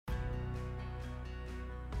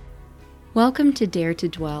Welcome to Dare to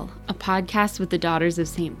Dwell, a podcast with the Daughters of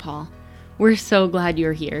St. Paul. We're so glad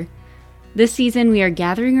you're here. This season, we are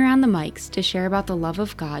gathering around the mics to share about the love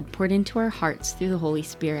of God poured into our hearts through the Holy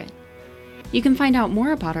Spirit. You can find out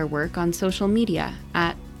more about our work on social media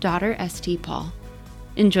at Daughter St. Paul.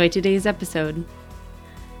 Enjoy today's episode.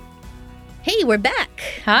 Hey, we're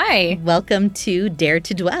back. Hi. Welcome to Dare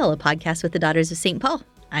to Dwell, a podcast with the Daughters of St. Paul.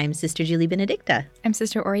 I'm Sister Julie Benedicta. I'm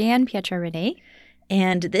Sister Oriane Pietra Renee.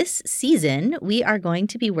 And this season, we are going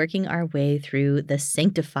to be working our way through The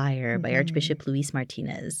Sanctifier by Archbishop Luis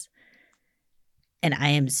Martinez. And I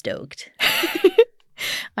am stoked.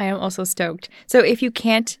 I am also stoked. So if you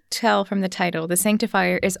can't tell from the title, The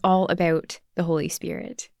Sanctifier is all about the Holy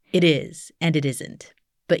Spirit. It is, and it isn't.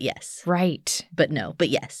 But yes. Right. But no, but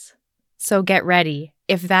yes. So get ready.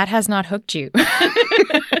 If that has not hooked you,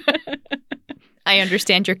 I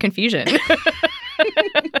understand your confusion.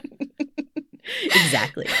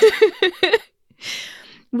 Exactly.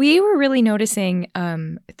 We were really noticing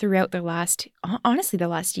throughout the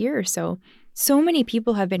last year or so, so many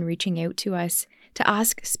people have been reaching out to us to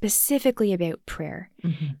ask specifically about prayer.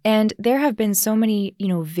 Mm-hmm. And there have been so many,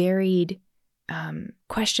 varied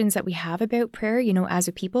questions that we have about prayer, as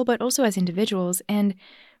a people, but also as individuals. And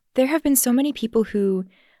there have been so many people who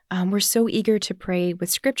were so eager to pray with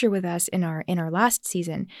scripture with us in our last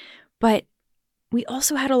season. But we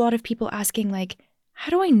also had a lot of people asking, like, how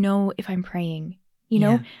do I know if I'm praying?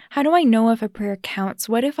 How do I know if a prayer counts?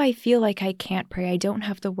 What if I feel like I can't pray? I don't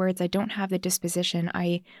have the words. I don't have the disposition.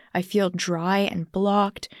 I feel dry and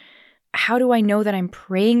blocked. How do I know that I'm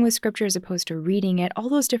praying with scripture as opposed to reading it? All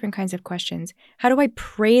those different kinds of questions. How do I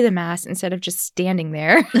pray the Mass instead of just standing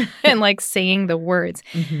there and saying the words?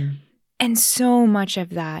 Mm-hmm. And so much of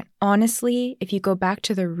that, honestly, if you go back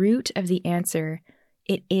to the root of the answer,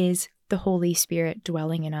 it is the Holy Spirit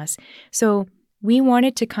dwelling in us. So we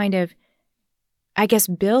wanted to kind of,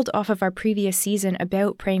 build off of our previous season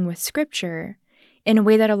about praying with scripture in a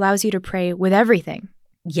way that allows you to pray with everything.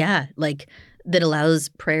 Yeah, that allows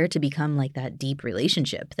prayer to become like that deep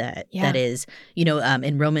relationship that is,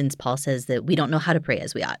 in Romans, Paul says that we don't know how to pray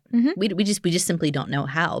as we ought. Mm-hmm. We just simply don't know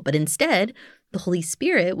how. But instead, the Holy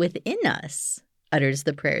Spirit within us utters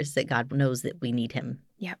the prayers that God knows that we need him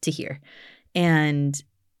to hear. And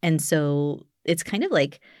so it's kind of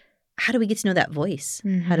like, how do we get to know that voice?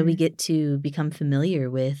 Mm-hmm. How do we get to become familiar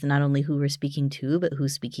with not only who we're speaking to, but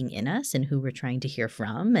who's speaking in us and who we're trying to hear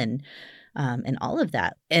from and all of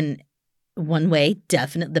that. And one way,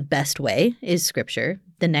 definitely the best way, is scripture.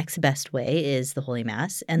 The next best way is the Holy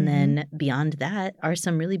Mass. And then beyond that are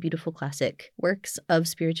some really beautiful classic works of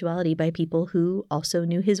spirituality by people who also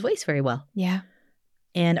knew his voice very well. Yeah.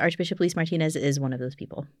 And Archbishop Luis Martinez is one of those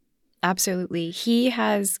people. Absolutely. He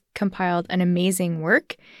has compiled an amazing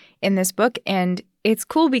work in this book, and it's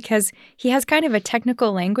cool because he has kind of a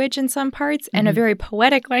technical language in some parts and a very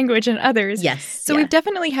poetic language in others. Yes. So we've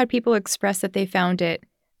definitely had people express that they found it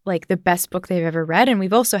like the best book they've ever read, and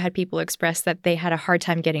we've also had people express that they had a hard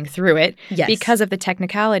time getting through it because of the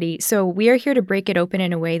technicality. So we are here to break it open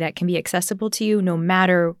in a way that can be accessible to you no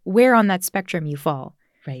matter where on that spectrum you fall.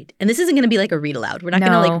 Right. And this isn't going to be like a read aloud. We're not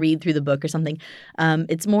going to read through the book or something.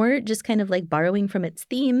 It's more just kind of like borrowing from its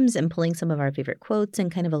themes and pulling some of our favorite quotes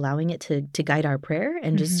and kind of allowing it to guide our prayer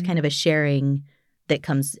and just kind of a sharing that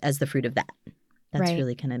comes as the fruit of that. That's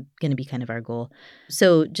really kind of going to be kind of our goal.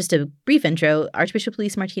 So just a brief intro. Archbishop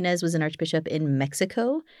Luis Martinez was an archbishop in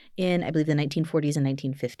Mexico in, I believe, the 1940s and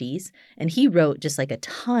 1950s. And he wrote just like a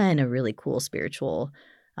ton of really cool spiritual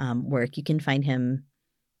work. You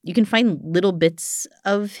can find little bits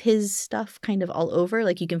of his stuff kind of all over.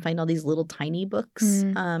 Like you can find all these little tiny books.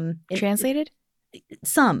 Translated?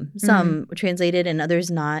 Some translated and others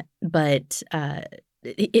not. But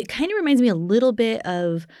it kind of reminds me a little bit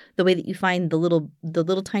of the way that you find the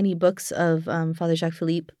little tiny books of Father Jacques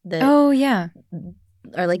Philippe that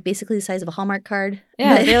are like basically the size of a Hallmark card.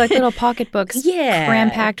 Yeah, they're like little pocket books,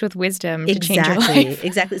 cram-packed with wisdom to change your life.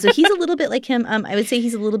 Exactly. So he's a little bit like him. I would say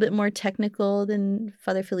he's a little bit more technical than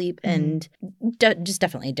Father Philippe and just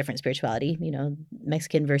definitely a different spirituality,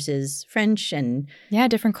 Mexican versus French and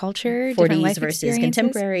different culture, 40s different life versus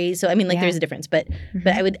contemporary. So, there's a difference. But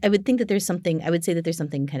I would think that there's something, I would say that there's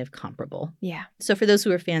something kind of comparable. Yeah. So for those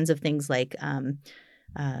who are fans of things like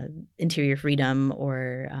Interior Freedom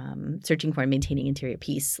or Searching for and Maintaining Interior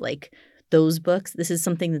Peace, like those books, this is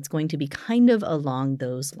something that's going to be kind of along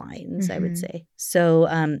those lines, I would say. So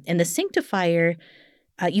in The Sanctifier,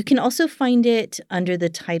 you can also find it under the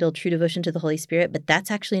title True Devotion to the Holy Spirit, but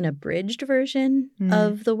that's actually an abridged version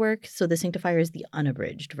of the work. So The Sanctifier is the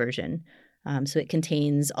unabridged version So it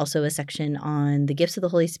contains also a section on the gifts of the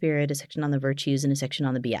Holy Spirit, a section on the virtues, and a section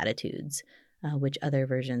on the Beatitudes, which other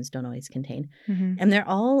versions don't always contain. Mm-hmm. And they're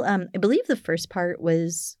all, I believe the first part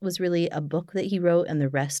was really a book that he wrote, and the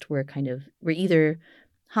rest were either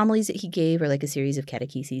homilies that he gave or like a series of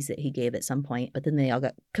catecheses that he gave at some point. But then they all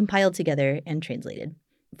got compiled together and translated,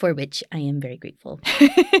 for which I am very grateful.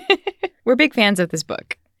 We're big fans of this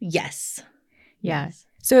book. Yes. Yeah. Yes.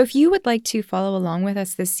 So if you would like to follow along with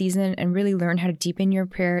us this season and really learn how to deepen your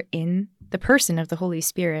prayer in the person of the Holy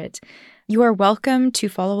Spirit, you are welcome to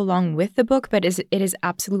follow along with the book, but it is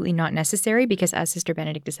absolutely not necessary because, as Sister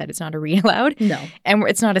Benedicta said, it's not a read aloud. No. And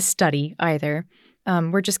it's not a study either.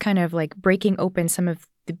 We're just kind of like breaking open some of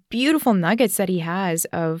the beautiful nuggets that he has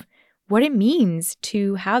of what it means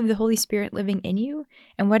to have the Holy Spirit living in you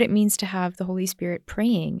and what it means to have the Holy Spirit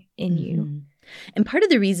praying in you. And part of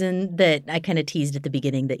the reason that I kind of teased at the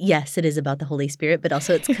beginning that, yes, it is about the Holy Spirit, but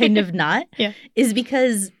also it's kind of not, is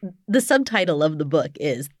because the subtitle of the book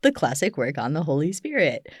is The Classic Work on the Holy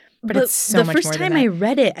Spirit. But it's so much more than that. The first time I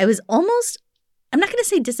read it, I was almost, I'm not going to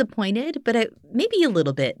say disappointed, but maybe a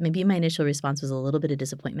little bit. Maybe my initial response was a little bit of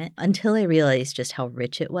disappointment until I realized just how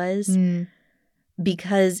rich it was.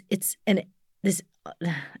 Because it's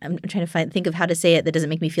I'm trying to think of how to say it that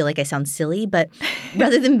doesn't make me feel like I sound silly, but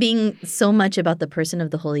rather than being so much about the person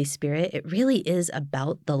of the Holy Spirit, it really is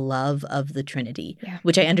about the love of the Trinity,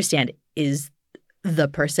 which I understand is the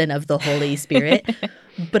person of the Holy Spirit.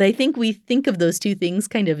 But I think we think of those two things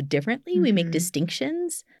kind of differently. We make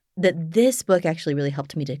distinctions that this book actually really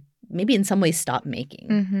helped me to maybe in some ways stop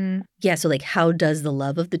making. Yeah, so like how does the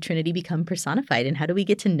love of the Trinity become personified and how do we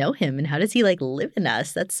get to know him and how does he like live in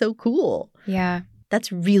us? That's so cool. Yeah. That's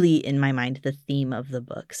really, in my mind, the theme of the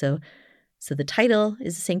book. So the title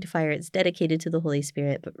is Sanctifier. It's dedicated to the Holy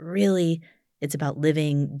Spirit, but really it's about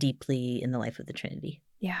living deeply in the life of the Trinity.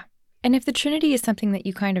 Yeah. And if the Trinity is something that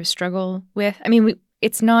you kind of struggle with, I mean,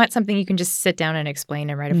 it's not something you can just sit down and explain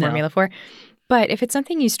and write a formula for. But if it's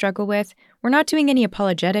something you struggle with, we're not doing any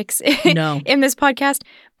apologetics in this podcast.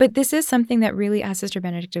 But this is something that really, as Sister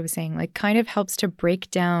Benedicta was saying, like kind of helps to break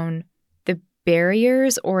down the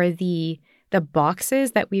barriers or the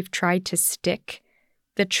boxes that we've tried to stick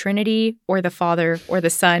the Trinity or the Father or the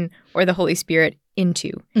Son or the Holy Spirit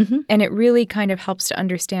into. And it really kind of helps to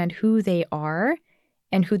understand who they are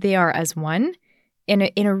and who they are as one in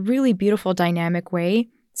a really beautiful, dynamic way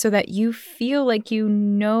so that you feel like you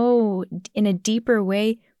know in a deeper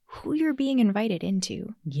way who you're being invited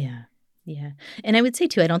into. Yeah. Yeah. And I would say,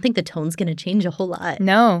 too, I don't think the tone's going to change a whole lot.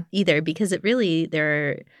 No. Either because it really,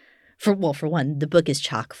 for one, the book is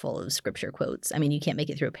chock full of scripture quotes. I mean, you can't make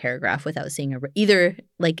it through a paragraph without seeing either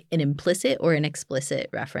like an implicit or an explicit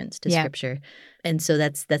reference to scripture. And so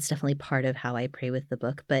that's definitely part of how I pray with the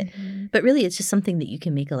book. But really, it's just something that you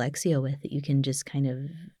can make a Lectio with, that you can just kind of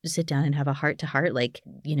sit down and have a heart-to-heart. Like,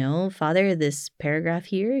 Father, this paragraph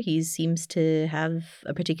here, he seems to have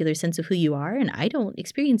a particular sense of who you are, and I don't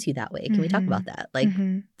experience you that way. Can we talk about that? Like,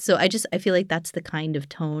 so I feel like that's the kind of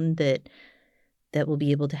tone that we'll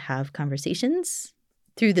be able to have conversations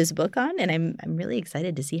through this book on. And I'm really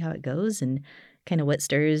excited to see how it goes and kind of what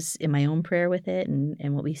stirs in my own prayer with it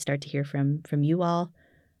and what we start to hear from you all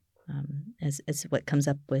as what comes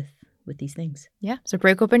up with these things. Yeah. So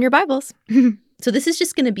break open your Bibles. So this is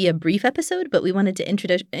just going to be a brief episode, but we wanted to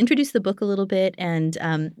introduce the book a little bit.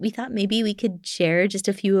 And we thought maybe we could share just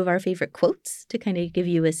a few of our favorite quotes to kind of give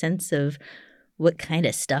you a sense of what kind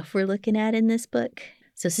of stuff we're looking at in this book.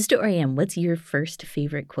 So, Sister Oriam, what's your first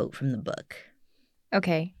favorite quote from the book?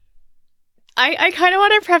 Okay. I kind of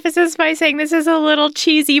want to preface this by saying this is a little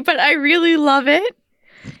cheesy, but I really love it.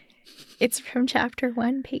 It's from chapter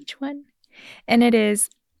 1, page 1. And it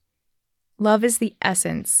is, love is the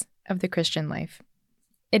essence of the Christian life.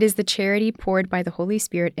 It is the charity poured by the Holy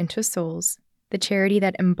Spirit into souls, the charity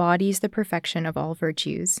that embodies the perfection of all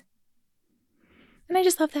virtues. And I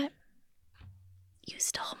just love that. You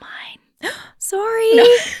stole mine. Sorry.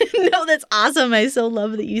 No, that's awesome. I so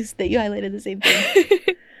love that you highlighted the same thing.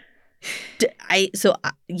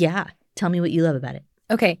 Tell me what you love about it.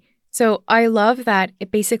 Okay, so I love that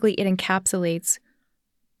it encapsulates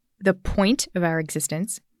the point of our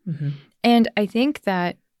existence. And I think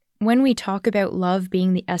that when we talk about love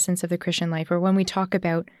being the essence of the Christian life, or when we talk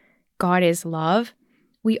about God is love,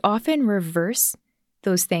 we often reverse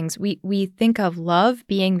those things. We think of love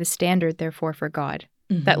being the standard, therefore, for God.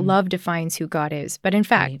 That love defines who God is. But in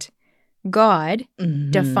fact, God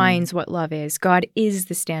defines what love is. God is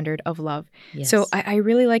the standard of love. Yes. So I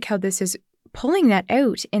really like how this is pulling that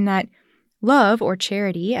out in that love, or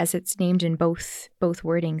charity, as it's named in both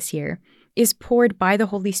wordings here, is poured by the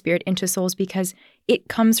Holy Spirit into souls because it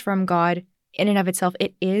comes from God in and of itself,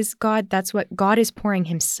 it is God. That's what God is pouring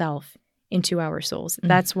himself into our souls.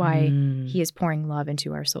 That's why he is pouring love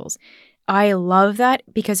into our souls. I love that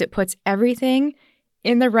because it puts everything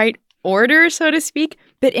in the right order, so to speak,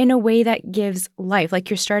 but in a way that gives life. Like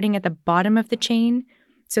you're starting at the bottom of the chain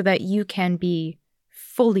so that you can be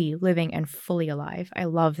fully living and fully alive. I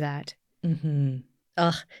love that. Mm-hmm.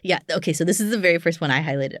 Oh, yeah. Okay, so this is the very first one I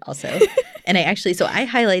highlighted also. And I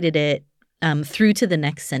highlighted it through to the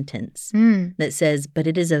next sentence that says, but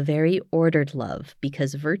it is a very ordered love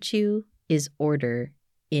because virtue is order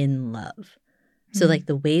in love. So like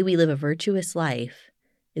the way we live a virtuous life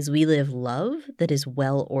is we live love that is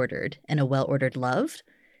well ordered, and a well ordered love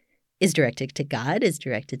is directed to God, is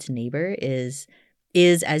directed to neighbor, is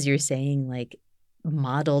as you're saying, like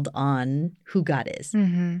modeled on who God is.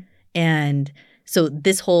 Mm-hmm. And so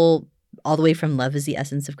this whole, all the way from love is the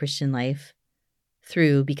essence of Christian life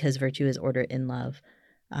through because virtue is order in love,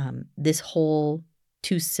 this whole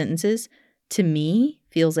 2 sentences to me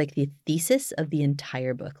feels like the thesis of the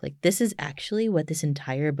entire book. Like this is actually what this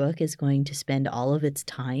entire book is going to spend all of its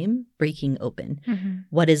time breaking open. Mm-hmm.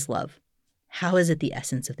 What is love? How is it the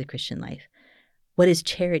essence of the Christian life? What is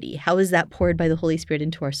charity? How is that poured by the Holy Spirit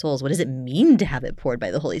into our souls? What does it mean to have it poured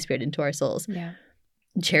by the Holy Spirit into our souls? Yeah.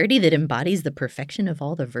 Charity that embodies the perfection of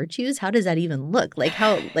all the virtues? How does that even look? Like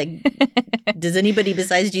how, like, does anybody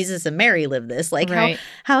besides Jesus and Mary live this? Like right.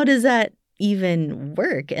 how does that even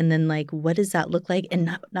work? And then like, what does that look like? And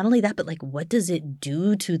not only that, but like, what does it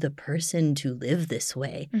do to the person to live this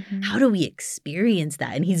way? Mm-hmm. How do we experience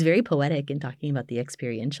that? And he's very poetic in talking about the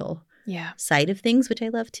experiential side of things, which I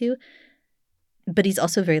love too. But he's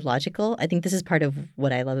also very logical. I think this is part of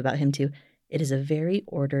what I love about him too. It is a very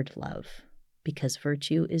ordered love because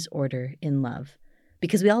virtue is order in love.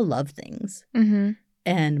 Because we all love things. Mm-hmm.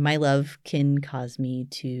 And my love can cause me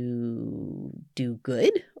to do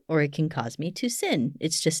good or it can cause me to sin.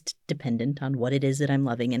 It's just dependent on what it is that I'm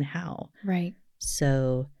loving and how. Right.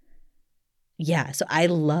 So, yeah. So I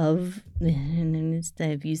love, and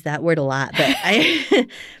I've used that word a lot, but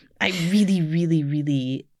I really, really,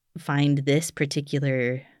 really find this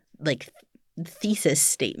particular like thesis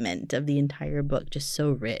statement of the entire book just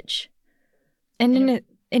so rich. And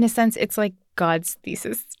in a sense, it's like God's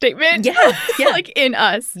thesis statement. Yeah. Like in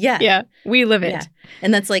us. Yeah. We live it. Yeah.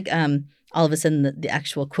 And that's like all of a sudden the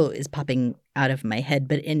actual quote is popping out of my head.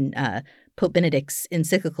 But in Pope Benedict's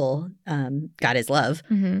encyclical, God is Love,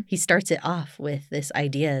 he starts it off with this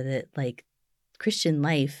idea that like Christian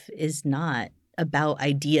life is not about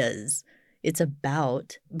ideas. It's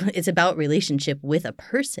about relationship with a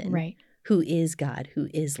person who is God, who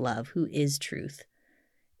is love, who is truth.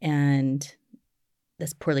 And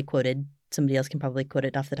that's poorly quoted. Somebody else can probably quote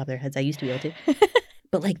it off the top of their heads. I used to be able to.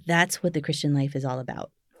 But like that's what the Christian life is all about.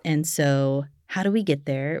 And so how do we get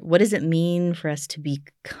there? What does it mean for us to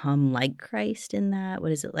become like Christ in that?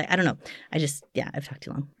 What is it like? I don't know. I've talked too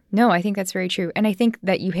long. No, I think that's very true. And I think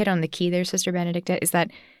that you hit on the key there, Sister Benedicta, is that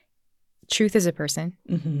truth is a person.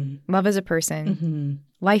 Mm-hmm. Love is a person.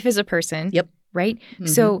 Mm-hmm. Life is a person. Yep. Right? Mm-hmm.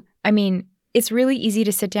 So, I mean, it's really easy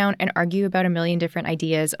to sit down and argue about a million different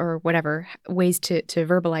ideas or whatever, ways to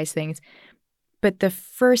verbalize things. But the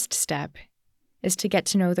first step is to get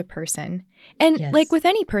to know the person. And like with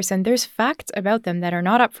any person, there's facts about them that are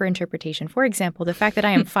not up for interpretation. For example, the fact that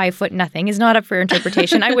I am 5'0" is not up for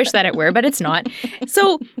interpretation. I wish that it were, but it's not.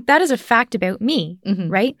 So that is a fact about me,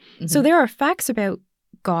 right? Mm-hmm. So there are facts about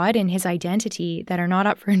God and his identity that are not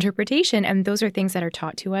up for interpretation. And those are things that are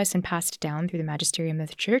taught to us and passed down through the magisterium of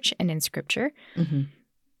the church and in scripture. Mm-hmm.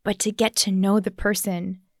 But to get to know the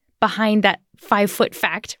person behind that 5-foot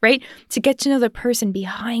fact, right? To get to know the person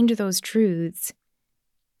behind those truths,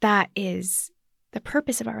 that is the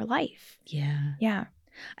purpose of our life. Yeah. Yeah.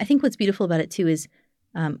 I think what's beautiful about it too is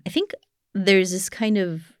I think there's this kind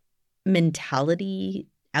of mentality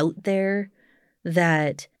out there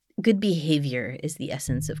that good behavior is the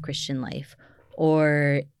essence of Christian life,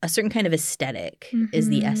 or a certain kind of aesthetic is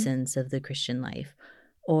the essence of the Christian life.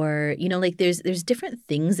 Or, you know, like there's different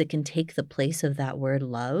things that can take the place of that word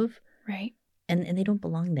love. Right. And they don't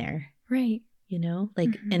belong there. Right. You know,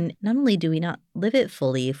 like, and not only do we not live it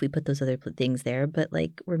fully if we put those other things there, but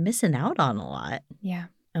like we're missing out on a lot. Yeah.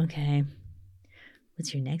 Okay.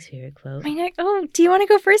 What's your next favorite quote? Do you want to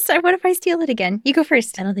go first? Or what if I steal it again? You go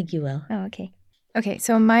first. I don't think you will. Oh, okay. Okay,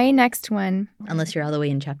 so my next one. Unless you're all the way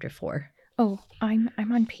in chapter 4. Oh, I'm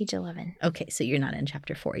on page 11. Okay, so you're not in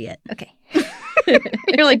chapter 4 yet. Okay.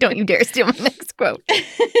 You're like, don't you dare steal my next quote.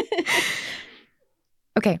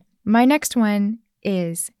 Okay, my next one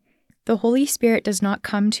is, The Holy Spirit does not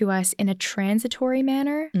come to us in a transitory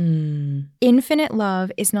manner. Mm. Infinite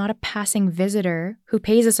love is not a passing visitor who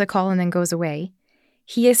pays us a call and then goes away.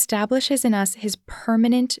 He establishes in us his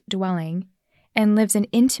permanent dwelling and lives in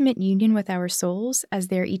intimate union with our souls as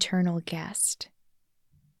their eternal guest.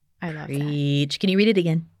 I love that. Preach. Can you read it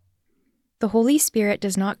again? The Holy Spirit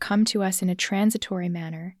does not come to us in a transitory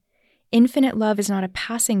manner. Infinite love is not a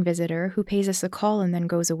passing visitor who pays us a call and then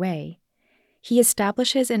goes away. He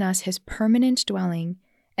establishes in us his permanent dwelling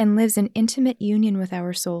and lives in intimate union with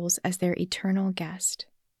our souls as their eternal guest.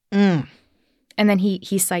 Mm. And then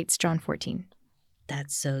he cites John 14.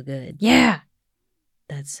 That's so good. Yeah.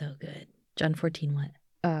 That's so good. John 14 what?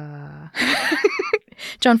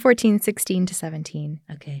 John 14, 16 to 17.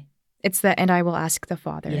 Okay. It's the, and I will ask the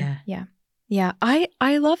Father. Yeah. Yeah. Yeah.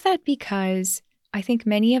 I love that because I think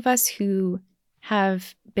many of us who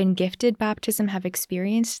have been gifted baptism have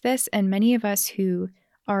experienced this, and many of us who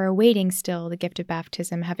are awaiting still the gift of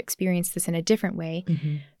baptism have experienced this in a different way.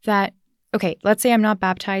 Mm-hmm. That, okay, let's say I'm not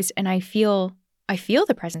baptized and I feel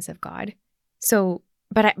the presence of God. So,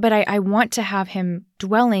 but I want to have him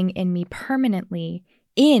dwelling in me permanently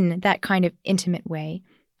in that kind of intimate way.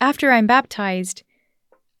 After I'm baptized,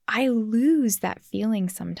 I lose that feeling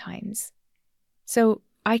sometimes. So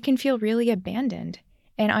I can feel really abandoned,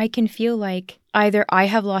 and I can feel like either I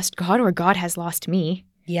have lost God or God has lost me.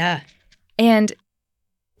 Yeah. And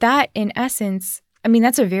that, in essence, I mean,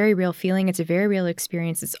 that's a very real feeling. It's a very real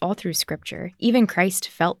experience. It's all through Scripture. Even Christ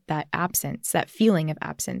felt that absence, that feeling of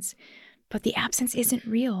absence. But the absence isn't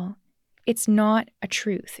real. It's not a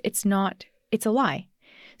truth. It's a lie.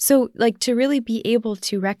 So, like, to really be able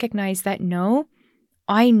to recognize that, no,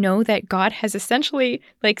 I know that God has essentially,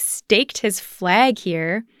 like, staked his flag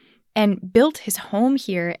here and built his home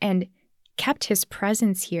here and kept his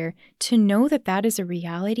presence here. To know that that is a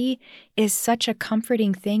reality is such a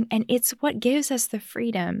comforting thing. And it's what gives us the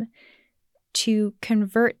freedom to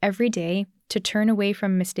convert every day, to turn away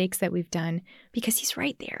from mistakes that we've done, because he's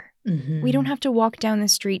right there. Mm-hmm. We don't have to walk down the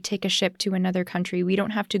street, take a ship to another country. We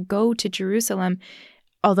don't have to go to Jerusalem.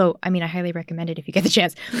 Although, I mean, I highly recommend it if you get the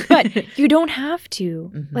chance. But you don't have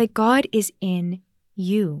to. Mm-hmm. Like, God is in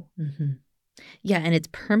you. Mm-hmm. Yeah, and it's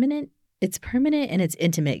permanent. It's permanent and it's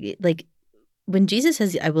intimate. Like, when Jesus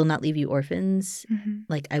says, I will not leave you orphans,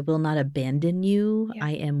 like, I will not abandon you,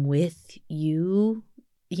 I am with you,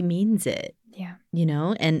 he means it. Yeah. You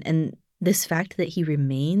know? And this fact that he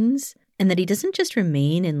remains, and that he doesn't just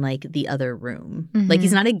remain in, like, the other room. Like,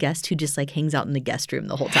 he's not a guest who just, like, hangs out in the guest room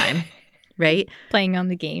the whole time. Right? Playing on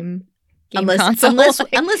the game unless, console.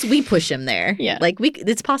 Unless we push him there. Yeah. Like,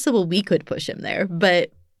 it's possible we could push him there.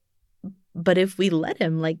 But if we let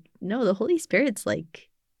him, like, no, the Holy Spirit's, like,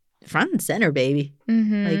 front and center, baby.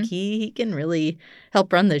 Like, he can really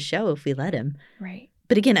help run the show if we let him. Right.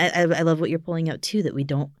 But again, I love what you're pulling out too, that we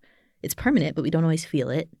don't, it's permanent, but we don't always feel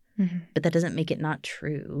it. But that doesn't make it not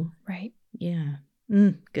true. Right. Yeah.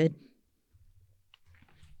 Good.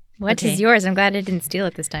 What is yours? I'm glad I didn't steal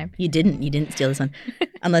it this time. You didn't steal this one.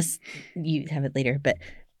 Unless you have it later. But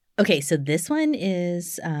okay, so this one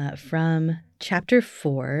is from chapter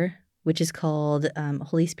 4, which is called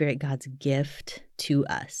Holy Spirit, God's Gift to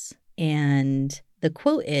Us. And the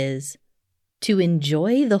quote is, to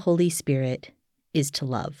enjoy the Holy Spirit is to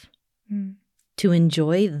love. To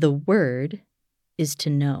enjoy the Word is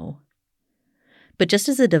to know. But just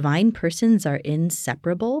as the divine persons are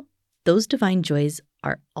inseparable, those divine joys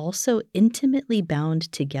are also intimately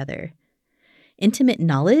bound together. Intimate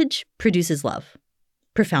knowledge produces love.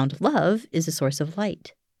 Profound love is a source of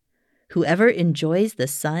light. Whoever enjoys the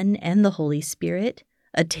Son and the Holy Spirit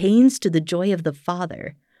attains to the joy of the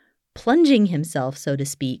Father, plunging himself, so to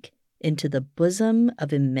speak, into the bosom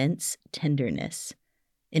of immense tenderness,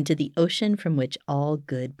 into the ocean from which all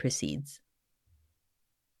good proceeds.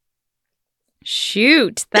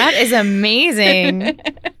 Shoot, that is amazing.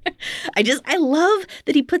 I love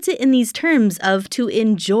that he puts it in these terms of to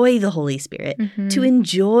enjoy the Holy Spirit, to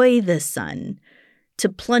enjoy the Son, to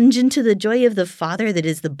plunge into the joy of the Father that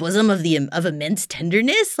is the bosom of immense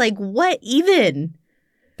tenderness. Like, what even?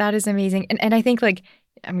 That is amazing. And I think, like,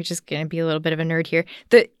 I'm just going to be a little bit of a nerd here.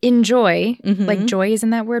 The enjoy, like joy is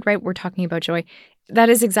in that word, right? We're talking about joy. That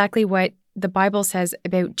is exactly what the Bible says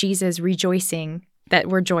about Jesus rejoicing. That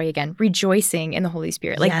word joy again, rejoicing in the Holy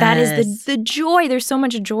Spirit. Like, that is the joy. There's so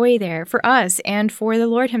much joy there for us and for the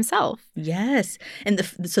Lord himself. Yes. And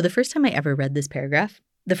so the first time I ever read this paragraph,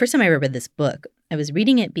 the first time I ever read this book, I was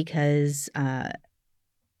reading it because a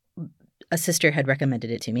sister had recommended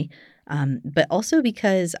it to me, but also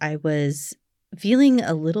because I was feeling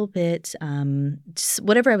a little bit, just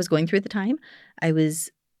whatever I was going through at the time, I was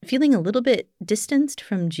feeling a little bit distanced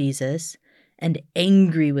from Jesus and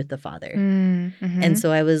angry with the Father. Mm-hmm. And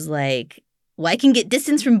so I was like, well, I can get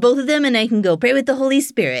distance from both of them and I can go pray with the Holy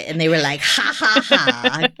Spirit. And they were like, ha, ha,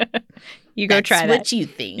 ha. You go try that. That's what you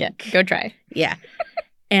think. Yeah, go try. Yeah.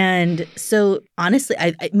 And so honestly,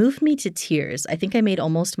 it moved me to tears. I think I made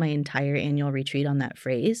almost my entire annual retreat on that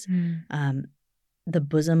phrase, the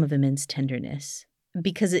bosom of immense tenderness.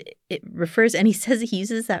 Because it refers, and he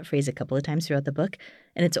uses that phrase a couple of times throughout the book,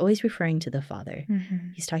 and it's always referring to the Father.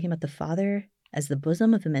 Mm-hmm. He's talking about the Father as the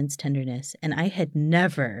bosom of immense tenderness. And I had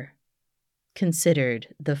never considered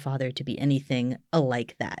the Father to be anything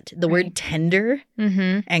like that. The word tender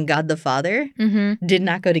and God the Father did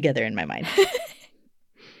not go together in my mind.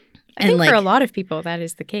 I think for a lot of people that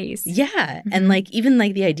is the case. Yeah. And like even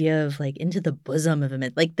like the idea of like into the bosom of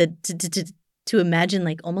immense, like to imagine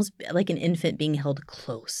like almost like an infant being held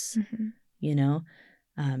close, you know?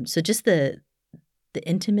 So just the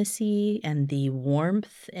intimacy and the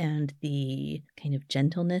warmth and the kind of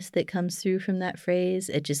gentleness that comes through from that phrase,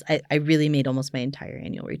 it just, I really made almost my entire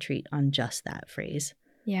annual retreat on just that phrase.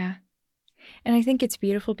 Yeah. And I think it's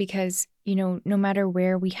beautiful because, you know, no matter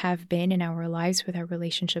where we have been in our lives with our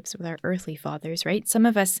relationships with our earthly fathers, right? Some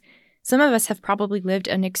of us have probably lived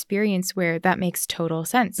an experience where that makes total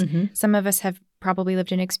sense. Some of us have probably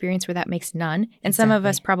lived an experience where that makes none. And some of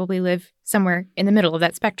us probably live somewhere in the middle of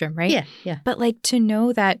that spectrum, right? Yeah, yeah. But like to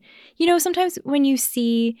know that, you know, sometimes when you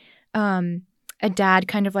see a dad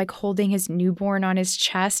kind of like holding his newborn on his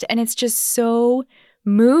chest, and it's just so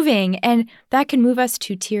moving, and that can move us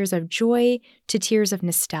to tears of joy, to tears of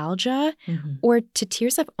nostalgia, or to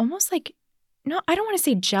tears of almost like, no, I don't want to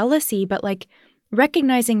say jealousy, but like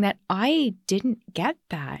recognizing that I didn't get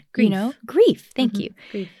that, Grief. you know? Grief. Thank you.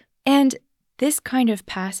 Grief. And this kind of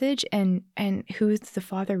passage and who the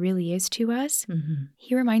Father really is to us,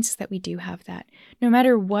 he reminds us that we do have that. No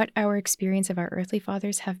matter what our experience of our earthly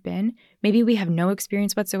fathers have been, maybe we have no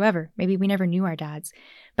experience whatsoever. Maybe we never knew our dads.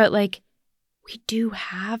 But like, we do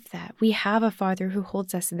have that. We have a Father who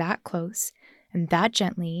holds us that close and that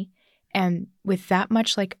gently and with that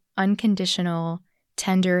much like unconditional,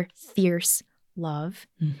 tender, fierce love.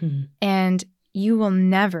 And you will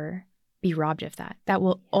never be robbed of that. That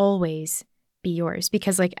will always be yours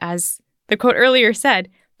because like as the quote earlier said,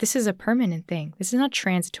 this is a permanent thing. This is not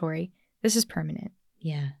transitory. This is permanent.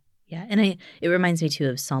 Yeah. Yeah. And it reminds me too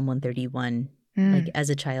of Psalm 131. Like as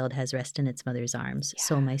a child has rest in its mother's arms,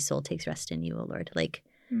 so my soul takes rest in you, O Lord. Like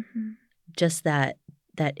just that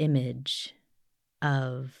image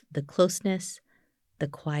of the closeness, the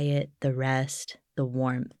quiet, the rest, the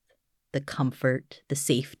warmth, the comfort, the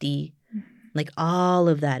safety, like all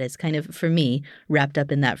of that is kind of, for me, wrapped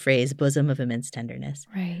up in that phrase, bosom of immense tenderness.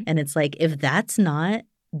 Right. And it's like, if that's not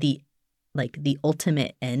the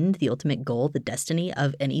ultimate end, the ultimate goal, the destiny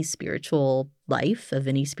of any spiritual life, of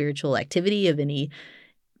any spiritual activity, of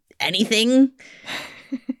anything,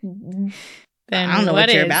 then I don't know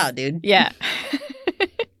what you're about, dude. Yeah.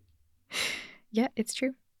 Yeah, it's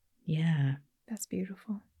true. Yeah. That's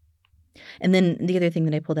beautiful. And then the other thing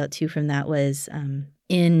that I pulled out too from that was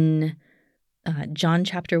in John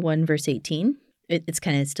chapter 1, verse 18. It's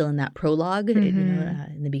kind of still in that prologue.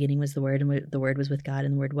 In the beginning was the Word, and the Word was with God,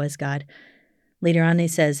 and the Word was God. Later on,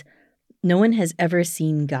 it says, "No one has ever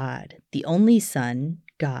seen God. The only Son,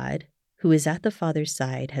 God, who is at the Father's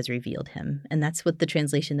side, has revealed him." And that's what the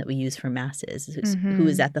translation that we use for Mass is who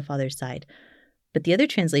is at the Father's side. But the other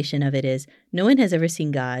translation of it is, "No one has ever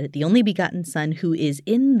seen God. The only begotten Son, who is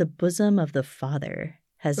in the bosom of the Father,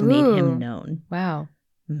 has made him known." Wow.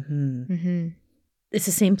 It's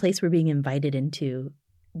the same place we're being invited into.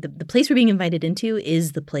 The place we're being invited into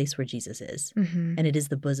is the place where Jesus is. And it is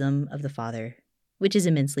the bosom of the Father, which is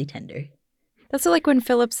immensely tender. That's like when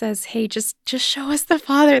Philip says, hey, just show us the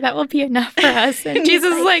Father. That will be enough for us. And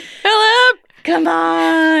Jesus is like, Philip, come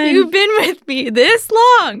on. You've been with me this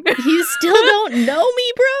long. You still don't know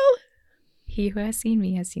me, bro? He who has seen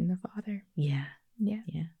me has seen the Father. Yeah. Yeah.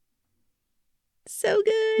 Yeah. So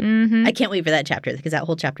good. I can't wait for that chapter because that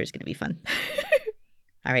whole chapter is going to be fun.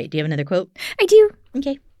 All right. Do you have another quote? I do.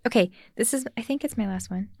 Okay. This is, I think it's my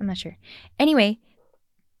last one. I'm not sure. Anyway,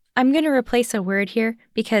 I'm going to replace a word here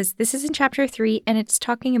because this is in chapter 3 and it's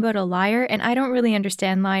talking about a lyre and I don't really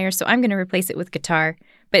understand lyre, so I'm going to replace it with guitar,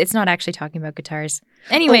 but it's not actually talking about guitars.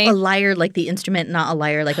 Anyway. Oh, a liar like the instrument, not a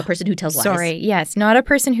liar like a person who tells lies. Sorry. Yes. Not a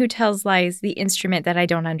person who tells lies, the instrument that I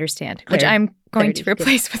don't understand, which I'm going to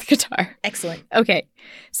replace with guitar. Excellent. Okay.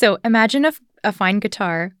 So imagine a fine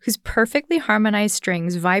guitar whose perfectly harmonized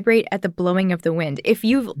strings vibrate at the blowing of the wind. If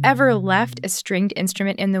you've ever left a stringed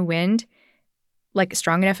instrument in the wind, like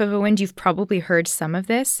strong enough of a wind, you've probably heard some of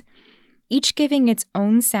this. each giving its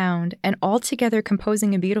own sound and all together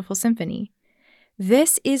composing a beautiful symphony.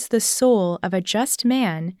 This is the soul of a just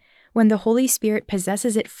man when the Holy Spirit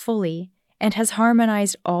possesses it fully and has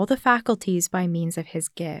harmonized all the faculties by means of his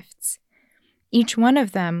gifts. Each one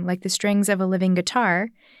of them, like the strings of a living guitar,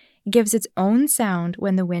 gives its own sound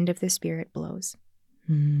when the wind of the Spirit blows.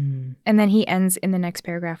 And then he ends in the next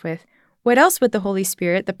paragraph with, what else would the Holy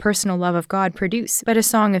Spirit, the personal love of God, produce but a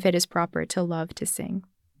song if it is proper to love to sing?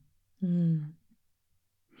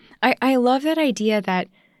 I love that idea that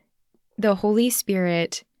the Holy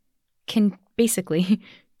Spirit can basically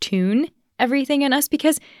tune everything in us,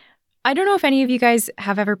 because I don't know if any of you guys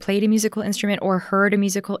have ever played a musical instrument or heard a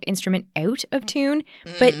musical instrument out of tune,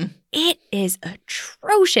 but it is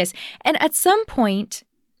atrocious. And at some point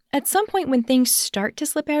when things start to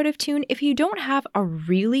slip out of tune, if you don't have a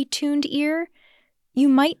really tuned ear, you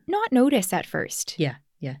might not notice at first. Yeah.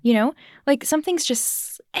 You know, like something's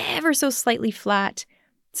just ever so slightly flat.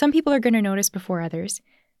 Some people are going to notice before others.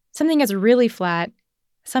 Something is really flat.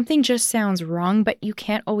 Something just sounds wrong, but you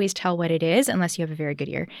can't always tell what it is unless you have a very good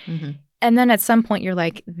ear. And then at some point you're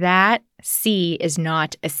like, that C is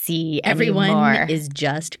not a C anymore. Everyone is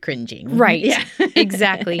just cringing. Right. Yeah.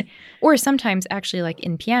 Exactly. Or sometimes actually, like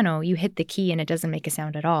in piano, you hit the key and it doesn't make a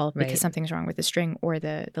sound at all because Right. something's wrong with the string or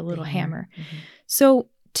the little hammer. So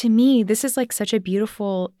to me, this is like such a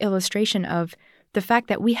beautiful illustration of the fact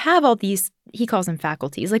that we have all these, he calls them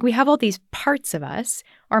faculties, like we have all these parts of us,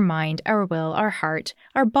 our mind, our will, our heart,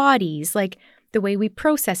 our bodies, like the way we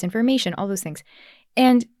process information, all those things.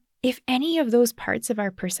 And if any of those parts of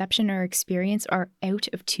our perception or experience are out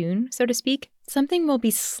of tune, so to speak, something will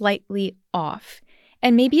be slightly off.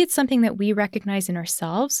 And maybe it's something that we recognize in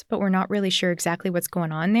ourselves, but we're not really sure exactly what's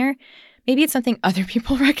going on there. Maybe it's something other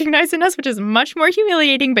people recognize in us, which is much more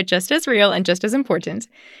humiliating, but just as real and just as important,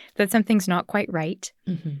 that something's not quite right.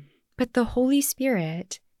 But the Holy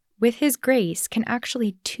Spirit, with his grace, can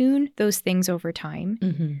actually tune those things over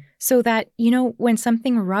time so that, you know, when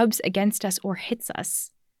something rubs against us or hits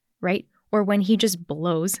us, right? Or when he just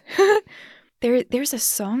blows, there's a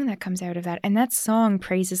song that comes out of that. And that song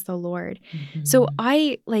praises the Lord. So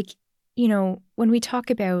I like, you know, when we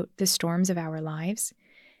talk about the storms of our lives,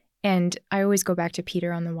 and I always go back to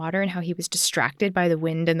Peter on the water and how he was distracted by the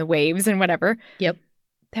wind and the waves and whatever. Yep.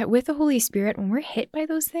 That with the Holy Spirit, when we're hit by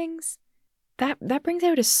those things, that brings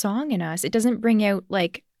out a song in us. It doesn't bring out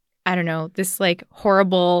like, I don't know, this like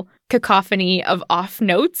horrible cacophony of off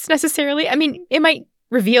notes necessarily. I mean, it might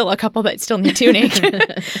reveal a couple that still need tuning.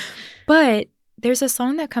 But there's a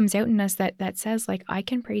song that comes out in us that says like, I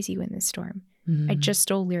can praise you in this storm. I just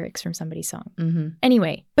stole lyrics from somebody's song.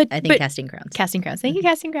 Anyway, but I think Casting Crowns. Casting Crowns. Thank you,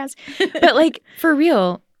 Casting Crowns. But like for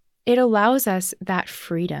real, it allows us that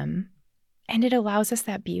freedom and it allows us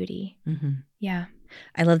that beauty. Yeah.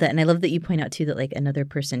 I love that. And I love that you point out too that like another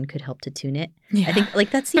person could help to tune it. Yeah. I think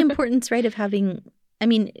like that's the importance, right, of having, I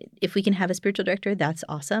mean, if we can have a spiritual director, that's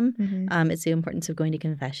awesome. It's the importance of going to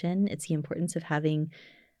confession. It's the importance of having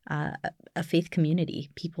a faith community,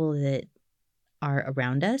 people that are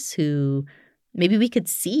around us who maybe we could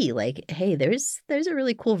see like, hey, there's a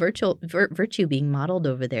really cool virtue being modeled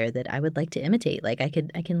over there that I would like to imitate. Like I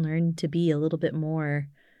can learn to be a little bit more,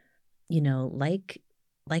 you know, like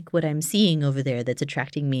what I'm seeing over there that's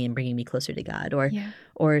attracting me and bringing me closer to God,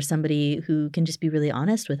 or somebody who can just be really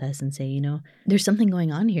honest with us and say, you know, there's something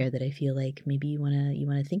going on here that I feel like maybe you want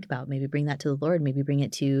to think about. Maybe bring that to the Lord. Maybe bring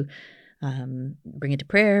it to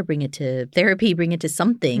prayer, bring it to therapy, bring it to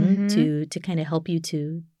something to kind of help you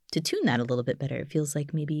to tune that a little bit better. It feels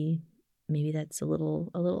like maybe that's a little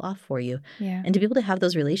off for you. Yeah. And to be able to have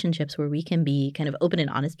those relationships where we can be kind of open and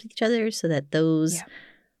honest with each other so that those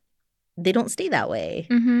they don't stay that way.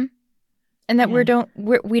 And that we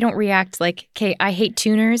don't react like, okay, I hate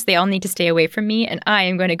tuners. They all need to stay away from me. And I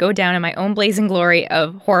am going to go down in my own blazing glory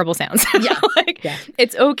of horrible sounds.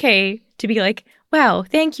 It's okay to be like, wow,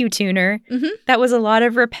 thank you, tuner. That was a lot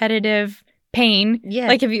of repetitive pain. Yeah.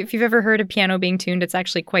 Like if you've ever heard a piano being tuned, it's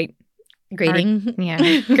actually quite grating. hard.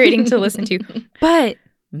 Yeah, grating to listen to. But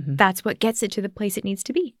that's what gets it to the place it needs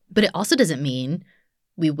to be. But it also doesn't mean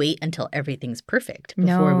we wait until everything's perfect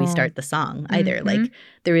before we start the song either. Like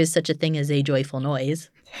there is such a thing as a joyful noise.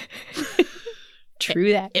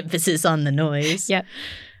 True that. Emphasis on the noise. Yep.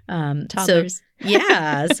 Toddlers. So,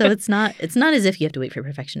 yeah. So it's not as if you have to wait for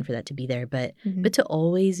perfection for that to be there, but to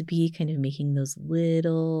always be kind of making those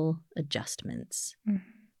little adjustments.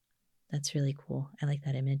 That's really cool. I like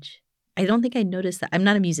that image. I don't think I noticed that. I'm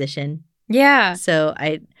not a musician. Yeah. So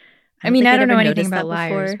I don't know anything about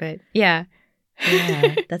lyres, but yeah.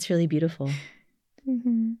 Yeah, that's really beautiful.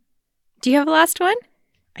 Do you have a last one?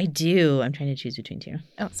 I do. I'm trying to choose between two.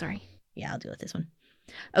 Oh, sorry. Yeah, I'll deal with this one.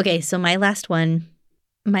 Okay, so my last one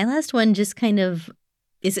just kind of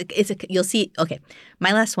you'll see. Okay,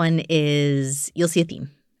 my last one is you'll see a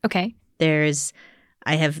theme. Okay.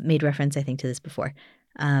 I have made reference, I think, to this before,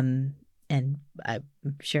 and I'm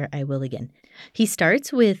sure I will again. He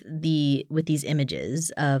starts with these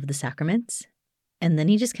images of the sacraments, and then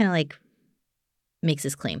he just kind of like makes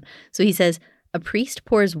his claim. So he says, a priest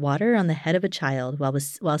pours water on the head of a child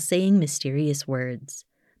while saying mysterious words.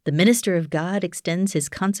 The minister of God extends his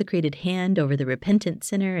consecrated hand over the repentant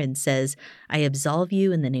sinner and says, I absolve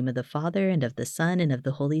you in the name of the Father and of the Son and of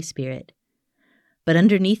the Holy Spirit. But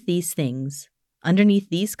underneath these things, underneath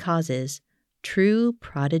these causes, true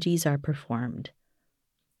prodigies are performed.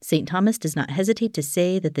 St. Thomas does not hesitate to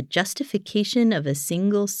say that the justification of a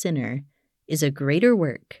single sinner is a greater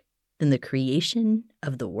work than the creation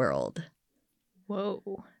of the world.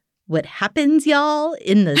 Whoa. What happens, y'all,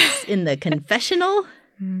 in the confessional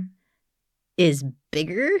is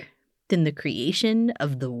bigger than the creation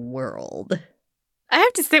of the world. I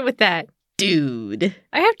have to sit with that. Dude.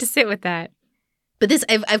 I have to sit with that. But this,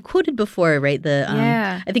 I've quoted before, right?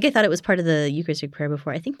 Yeah. I think I thought it was part of the Eucharistic prayer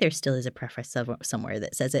before. I think there still is a preface somewhere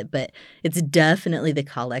that says it, but it's definitely the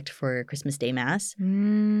collect for Christmas Day Mass,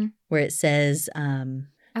 where it says...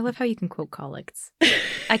 I love how you can quote collects.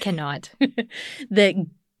 I cannot. that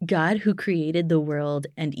God who created the world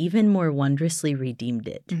and even more wondrously redeemed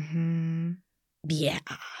it. Mm-hmm. Yeah.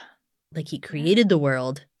 Like he created the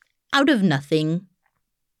world out of nothing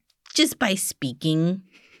just by speaking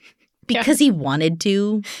because he wanted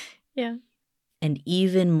to. Yeah. And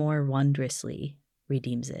even more wondrously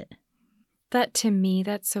redeems it. That, to me,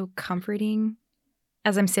 that's so comforting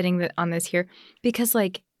as I'm sitting on this here. Because,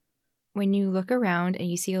 like, when you look around and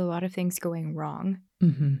you see a lot of things going wrong,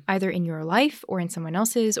 either in your life or in someone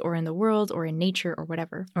else's or in the world or in nature or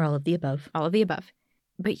whatever. Or all of the above. All of the above.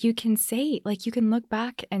 But you can say, like, you can look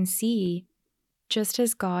back and see just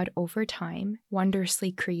as God over time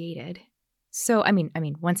wondrously created. So, I mean,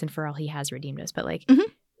 once and for all, he has redeemed us, but like,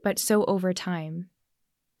 but so over time,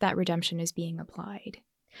 that redemption is being applied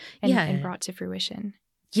and brought to fruition.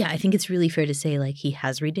 Yeah, I think it's really fair to say, like, he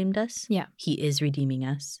has redeemed us. Yeah. He is redeeming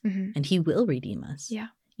us. And he will redeem us. Yeah.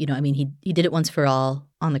 You know, I mean, he did it once for all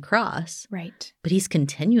on the cross. Right. But he's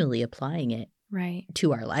continually applying it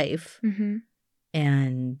to our life.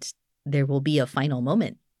 And there will be a final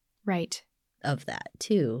moment of that,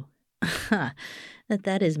 too.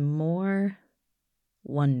 that is more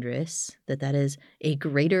wondrous, that is a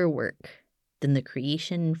greater work than the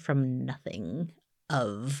creation from nothing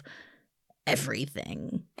of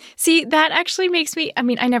everything. See, that actually makes me, I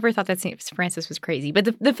mean, I never thought that St. Francis was crazy, but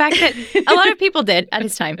the fact that a lot of people did at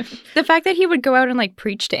his time, the fact that he would go out and like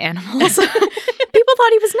preach to animals, people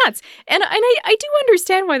thought he was nuts. And I do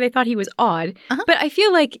understand why they thought he was odd, but I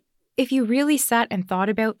feel like if you really sat and thought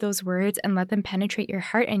about those words and let them penetrate your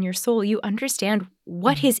heart and your soul, you understand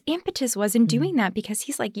what his impetus was in doing that, because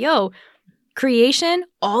he's like, yo, creation,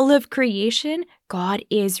 all of creation, God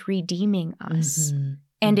is redeeming us.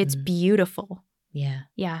 And it's beautiful. Yeah.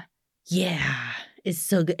 Yeah. Yeah. It's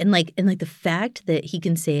so good. And like the fact that he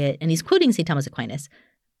can say it, and he's quoting St. Thomas Aquinas.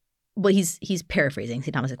 Well, he's paraphrasing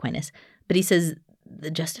St. Thomas Aquinas, but he says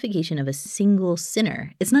the justification of a single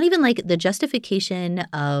sinner. It's not even like the justification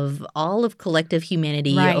of all of collective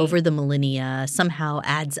humanity over the millennia somehow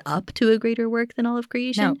adds up to a greater work than all of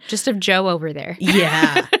creation. No, just of Joe over there.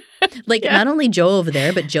 Yeah. Like, not only Joe over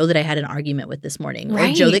there, but Joe that I had an argument with this morning.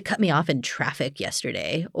 Or Joe that cut me off in traffic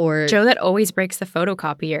yesterday. Or Joe that always breaks the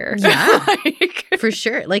photocopier. Yeah, for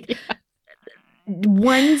sure. Like,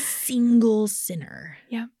 one single sinner.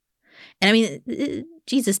 Yeah. And I mean,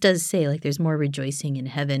 Jesus does say, like, there's more rejoicing in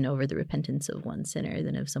heaven over the repentance of one sinner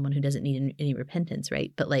than of someone who doesn't need any repentance,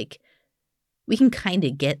 right? But, like, we can kind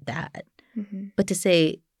of get that. But to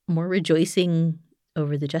say more rejoicing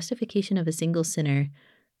over the justification of a single sinner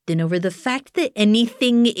than over the fact that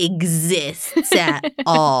anything exists at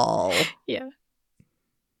all. Yeah.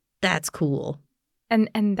 That's cool. And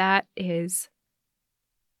that is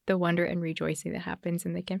the wonder and rejoicing that happens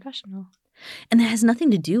in the confessional. And that has nothing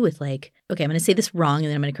to do with like, okay, I'm going to say this wrong and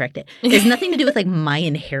then I'm going to correct it. It has nothing to do with like my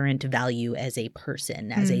inherent value as a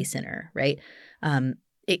person, as a sinner, right?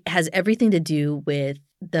 It has everything to do with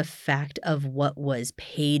the fact of what was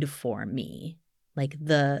paid for me. Like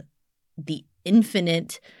the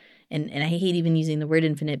infinite, and I hate even using the word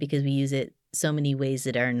infinite because we use it so many ways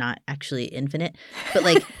that are not actually infinite. But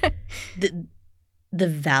like the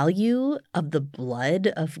value of the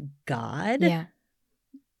blood of God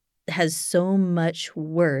has so much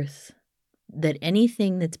worth that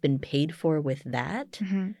anything that's been paid for with that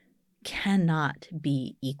cannot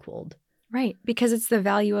be equaled. Right, because it's the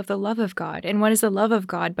value of the love of God. And what is the love of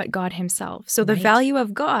God but God himself? So the Right. value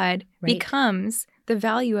of God Right. becomes the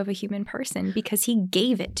value of a human person because he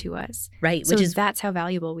gave it to us. Right, So that's how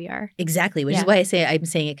valuable we are. Exactly, which is why I'm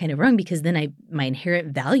saying it kind of wrong, because then my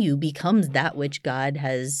inherent value becomes that which God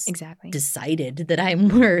has decided that I'm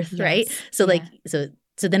worth, right? So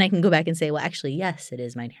so then I can go back and say, well, actually, yes, it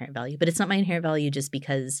is my inherent value, but it's not my inherent value just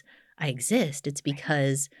because I exist. It's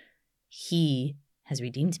because he has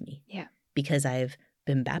redeemed me. Yeah. Because I've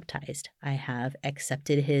been baptized. I have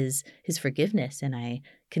accepted his forgiveness, and I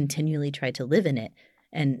continually try to live in it.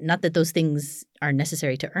 And not that those things are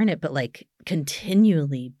necessary to earn it, but like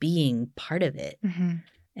continually being part of it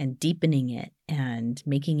and deepening it and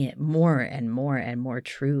making it more and more and more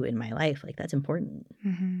true in my life. Like, that's important.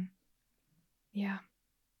 Yeah.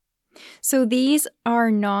 So these are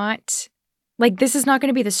not, like, this is not going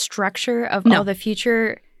to be the structure of all the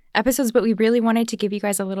future episodes, but we really wanted to give you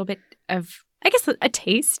guys a little bit of, I guess, a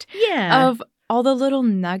taste of all the little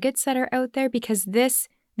nuggets that are out there, because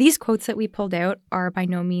these quotes that we pulled out are by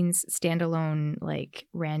no means standalone, like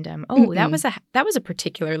random. Oh, that was a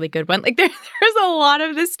particularly good one. Like there's a lot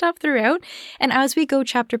of this stuff throughout. And as we go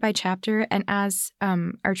chapter by chapter, and as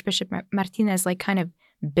Archbishop Martinez like kind of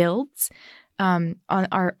builds on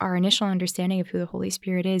our initial understanding of who the Holy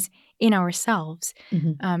Spirit is in ourselves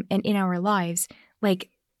and in our lives, like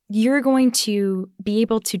you're going to be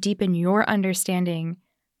able to deepen your understanding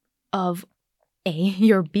of A,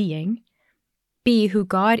 your being, B, who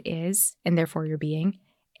God is, and therefore your being,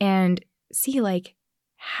 and C, like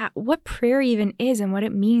what prayer even is and what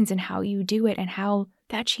it means and how you do it and how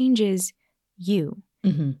that changes you.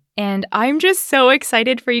 And I'm just so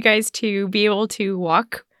excited for you guys to be able to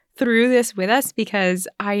walk through this with us, because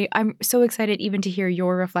I'm so excited even to hear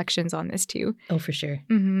your reflections on this too. Oh, for sure.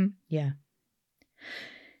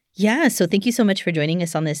 Yeah, so thank you so much for joining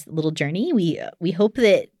us on this little journey. We hope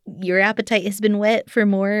that your appetite has been whet for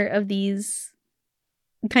more of these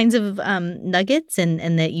kinds of nuggets,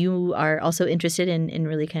 and that you are also interested in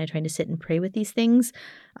really kind of trying to sit and pray with these things.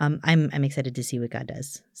 I'm excited to see what God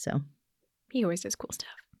does. So he always does cool stuff.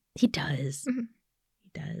 He does.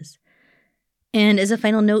 He does. And as a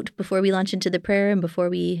final note, before we launch into the prayer and before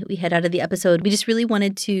we head out of the episode, we just really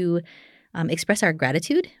wanted to express our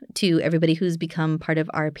gratitude to everybody who's become part of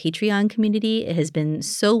our Patreon community. It has been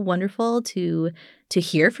so wonderful to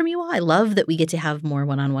hear from you all. I love that we get to have more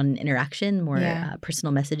one-on-one interaction, more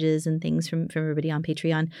personal messages and things from everybody on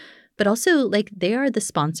Patreon. But also, like, they are the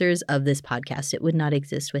sponsors of this podcast. It would not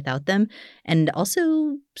exist without them. And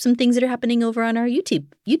also some things that are happening over on our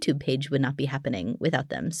YouTube page would not be happening without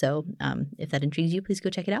them. So if that intrigues you, please go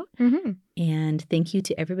check it out. And thank you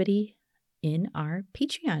to everybody in our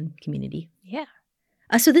Patreon community. Yeah.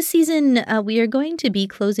 So this season, we are going to be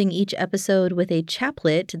closing each episode with a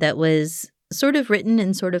chaplet that was sort of written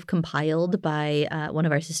and sort of compiled by one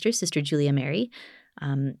of our sisters, Sister Julia Mary.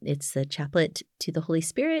 It's the chaplet to the Holy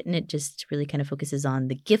Spirit, and it just really kind of focuses on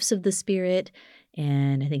the gifts of the Spirit.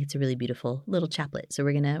 And I think it's a really beautiful little chaplet. So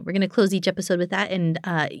we're gonna close each episode with that. And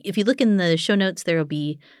if you look in the show notes, there will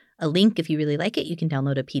be a link. If you really like it, you can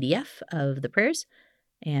download a PDF of the prayers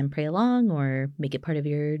and pray along or make it part of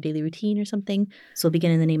your daily routine or something. So we'll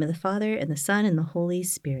begin in the name of the Father, and the Son, and the Holy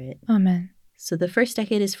Spirit. Amen. So the first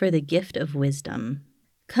decade is for the gift of wisdom.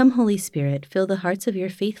 Come, Holy Spirit, fill the hearts of your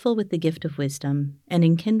faithful with the gift of wisdom, and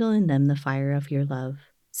enkindle in them the fire of your love.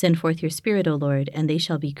 Send forth your Spirit, O Lord, and they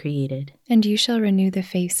shall be created. And you shall renew the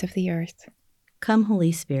face of the earth. Come,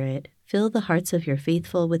 Holy Spirit, fill the hearts of your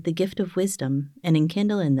faithful with the gift of wisdom, and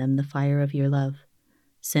enkindle in them the fire of your love.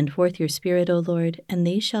 Send forth your Spirit, O Lord, and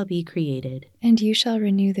they shall be created. And you shall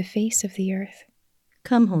renew the face of the earth.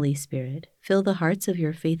 Come, Holy Spirit, fill the hearts of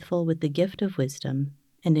your faithful with the gift of wisdom,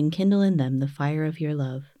 and enkindle in them the fire of your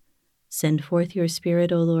love. Send forth your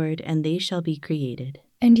Spirit, O Lord, and they shall be created.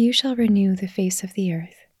 And you shall renew the face of the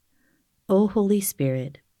earth. O Holy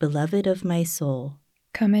Spirit, beloved of my soul,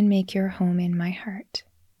 come and make your home in my heart.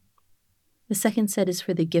 The second set is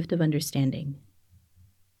for the gift of understanding.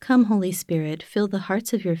 Come, Holy Spirit, fill the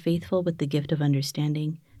hearts of your faithful with the gift of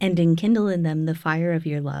understanding, and enkindle in them the fire of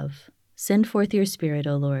your love. Send forth your Spirit,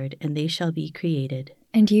 O Lord, and they shall be created.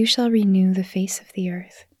 And you shall renew the face of the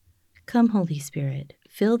earth. Come, Holy Spirit,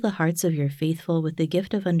 fill the hearts of your faithful with the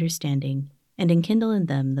gift of understanding, and enkindle in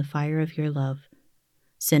them the fire of your love.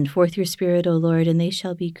 Send forth your Spirit, O Lord, and they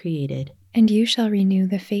shall be created. And you shall renew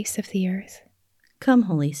the face of the earth. Come,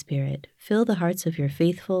 Holy Spirit, fill the hearts of your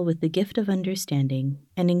faithful with the gift of understanding,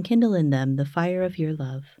 and enkindle in them the fire of your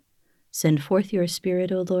love. Send forth your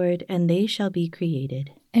Spirit, O Lord, and they shall be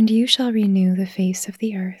created. And you shall renew the face of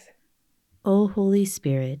the earth. O Holy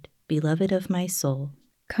Spirit, beloved of my soul,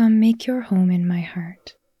 Come make your home in my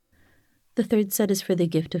heart. The third set is for the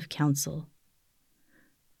gift of counsel.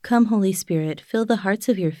 Come, Holy Spirit, fill the hearts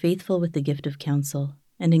of your faithful with the gift of counsel,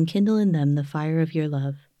 and enkindle in them the fire of your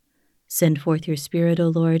love. Send forth your Spirit, O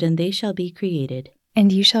Lord, and they shall be created.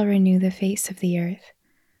 And you shall renew the face of the earth.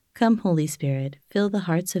 Come, Holy Spirit, fill the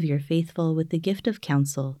hearts of your faithful with the gift of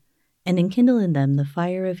counsel, and enkindle in them the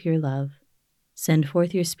fire of your love. Send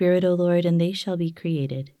forth your Spirit, O Lord, and they shall be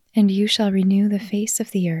created. And you shall renew the face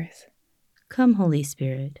of the earth. Come, Holy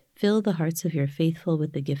Spirit, fill the hearts of your faithful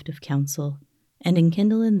with the gift of counsel, and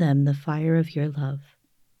enkindle in them the fire of your love.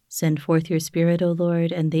 Send forth your Spirit, O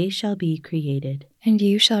Lord, and they shall be created. And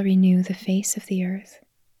you shall renew the face of the earth.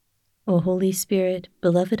 O Holy Spirit,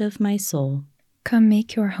 beloved of my soul, come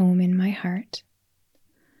make your home in my heart.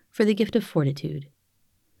 For the gift of fortitude.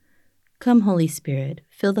 Come, Holy Spirit,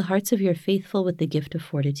 fill the hearts of your faithful with the gift of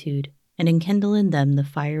fortitude, and enkindle in them the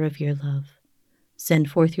fire of your love.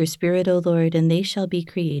 Send forth your Spirit, O Lord, and they shall be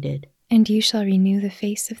created. And you shall renew the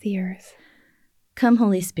face of the earth. Come,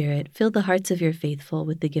 Holy Spirit, fill the hearts of your faithful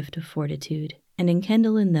with the gift of fortitude, and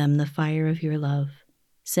enkindle in them the fire of your love.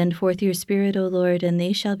 Send forth your Spirit, O Lord, and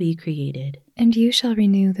they shall be created. And you shall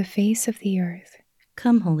renew the face of the earth.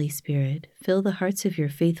 Come, Holy Spirit, fill the hearts of your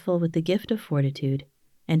faithful with the gift of fortitude,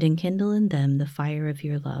 and enkindle in them the fire of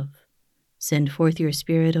your love. Send forth your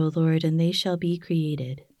Spirit, O Lord, and they shall be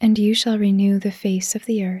created. And you shall renew the face of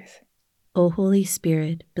the earth. O Holy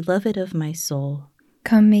Spirit, beloved of my soul,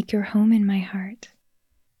 come make your home in my heart.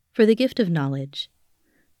 For the gift of knowledge.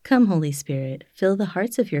 Come, Holy Spirit, fill the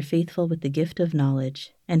hearts of your faithful with the gift of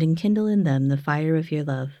knowledge, and enkindle in them the fire of your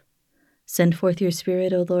love. Send forth your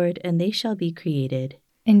Spirit, O Lord, and they shall be created.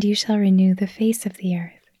 And you shall renew the face of the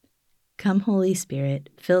earth. Come, Holy Spirit,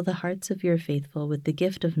 fill the hearts of your faithful with the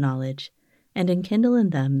gift of knowledge, and enkindle in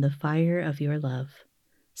them the fire of your love.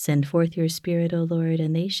 Send forth your Spirit, O Lord,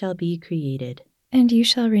 and they shall be created. And you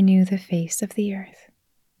shall renew the face of the earth.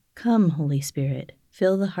 Come, Holy Spirit,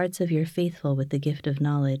 fill the hearts of your faithful with the gift of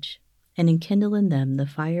knowledge, and enkindle in them the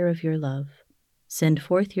fire of your love. Send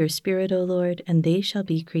forth your Spirit, O Lord, and they shall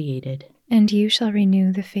be created. And you shall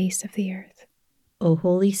renew the face of the earth. O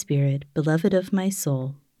Holy Spirit, beloved of my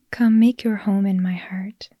soul, come make your home in my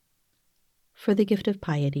heart. For the gift of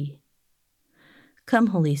piety. Come,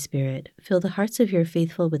 Holy Spirit, fill the hearts of your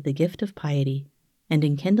faithful with the gift of piety, and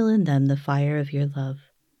enkindle in them the fire of your love.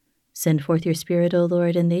 Send forth your Spirit, O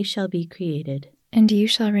Lord, and they shall be created. And you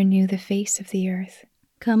shall renew the face of the earth.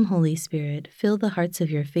 Come, Holy Spirit, fill the hearts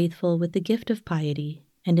of your faithful with the gift of piety,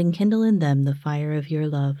 and enkindle in them the fire of your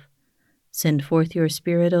love. Send forth your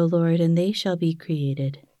Spirit, O Lord, and they shall be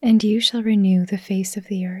created. And you shall renew the face of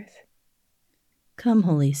the earth. Come,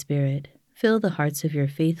 Holy Spirit, fill the hearts of your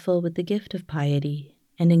faithful with the gift of piety,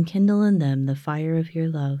 and enkindle in them the fire of your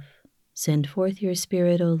love. Send forth your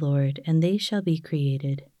Spirit, O Lord, and they shall be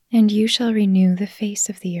created. And you shall renew the face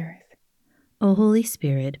of the earth. O Holy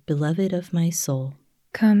Spirit, beloved of my soul,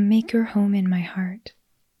 come make your home in my heart.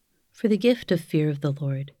 For the gift of fear of the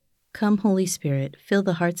Lord. Come, Holy Spirit, fill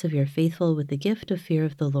the hearts of your faithful with the gift of fear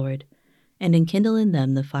of the Lord, and enkindle in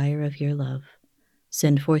them the fire of your love.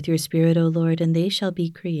 Send forth your Spirit, O Lord, and they shall be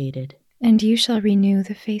created. And you shall renew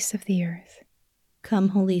the face of the earth. Come,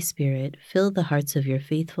 Holy Spirit, fill the hearts of your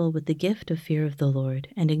faithful with the gift of fear of the Lord,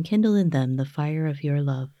 and enkindle in them the fire of your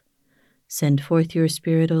love. Send forth your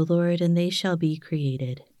Spirit, O Lord, and they shall be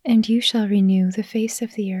created. And you shall renew the face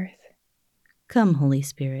of the earth. Come, Holy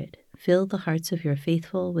Spirit, fill the hearts of your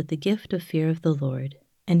faithful with the gift of fear of the Lord,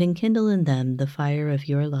 and enkindle in them the fire of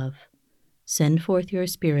your love. Send forth your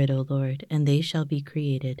Spirit, O Lord, and they shall be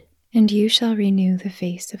created. And you shall renew the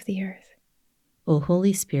face of the earth. O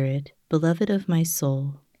Holy Spirit, beloved of my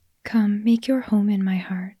soul, come make your home in my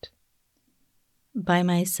heart. By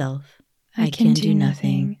myself I can do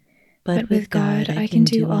nothing, but with God I can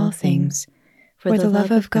do all things. For the love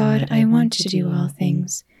of God I want to do all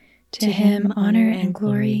things. To him honor and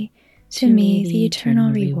glory, to me the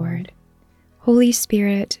eternal reward. Holy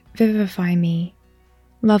Spirit, vivify me.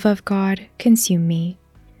 Love of God, consume me.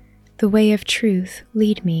 The way of truth,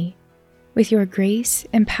 lead me. With your grace,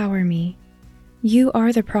 empower me. You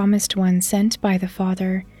are the promised one sent by the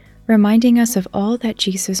Father, reminding us of all that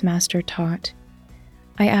Jesus Master taught.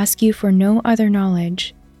 I ask you for no other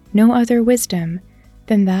knowledge, no other wisdom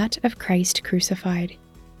than that of Christ crucified,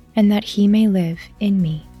 and that he may live in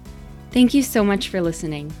me. Thank you so much for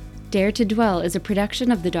listening. Dare to Dwell is a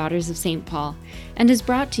production of the Daughters of St. Paul and is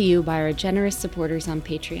brought to you by our generous supporters on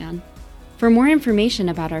Patreon. For more information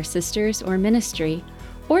about our sisters or ministry,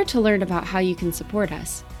 or to learn about how you can support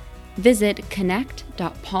us, visit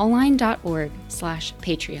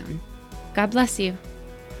connect.pauline.org/Patreon. God bless you.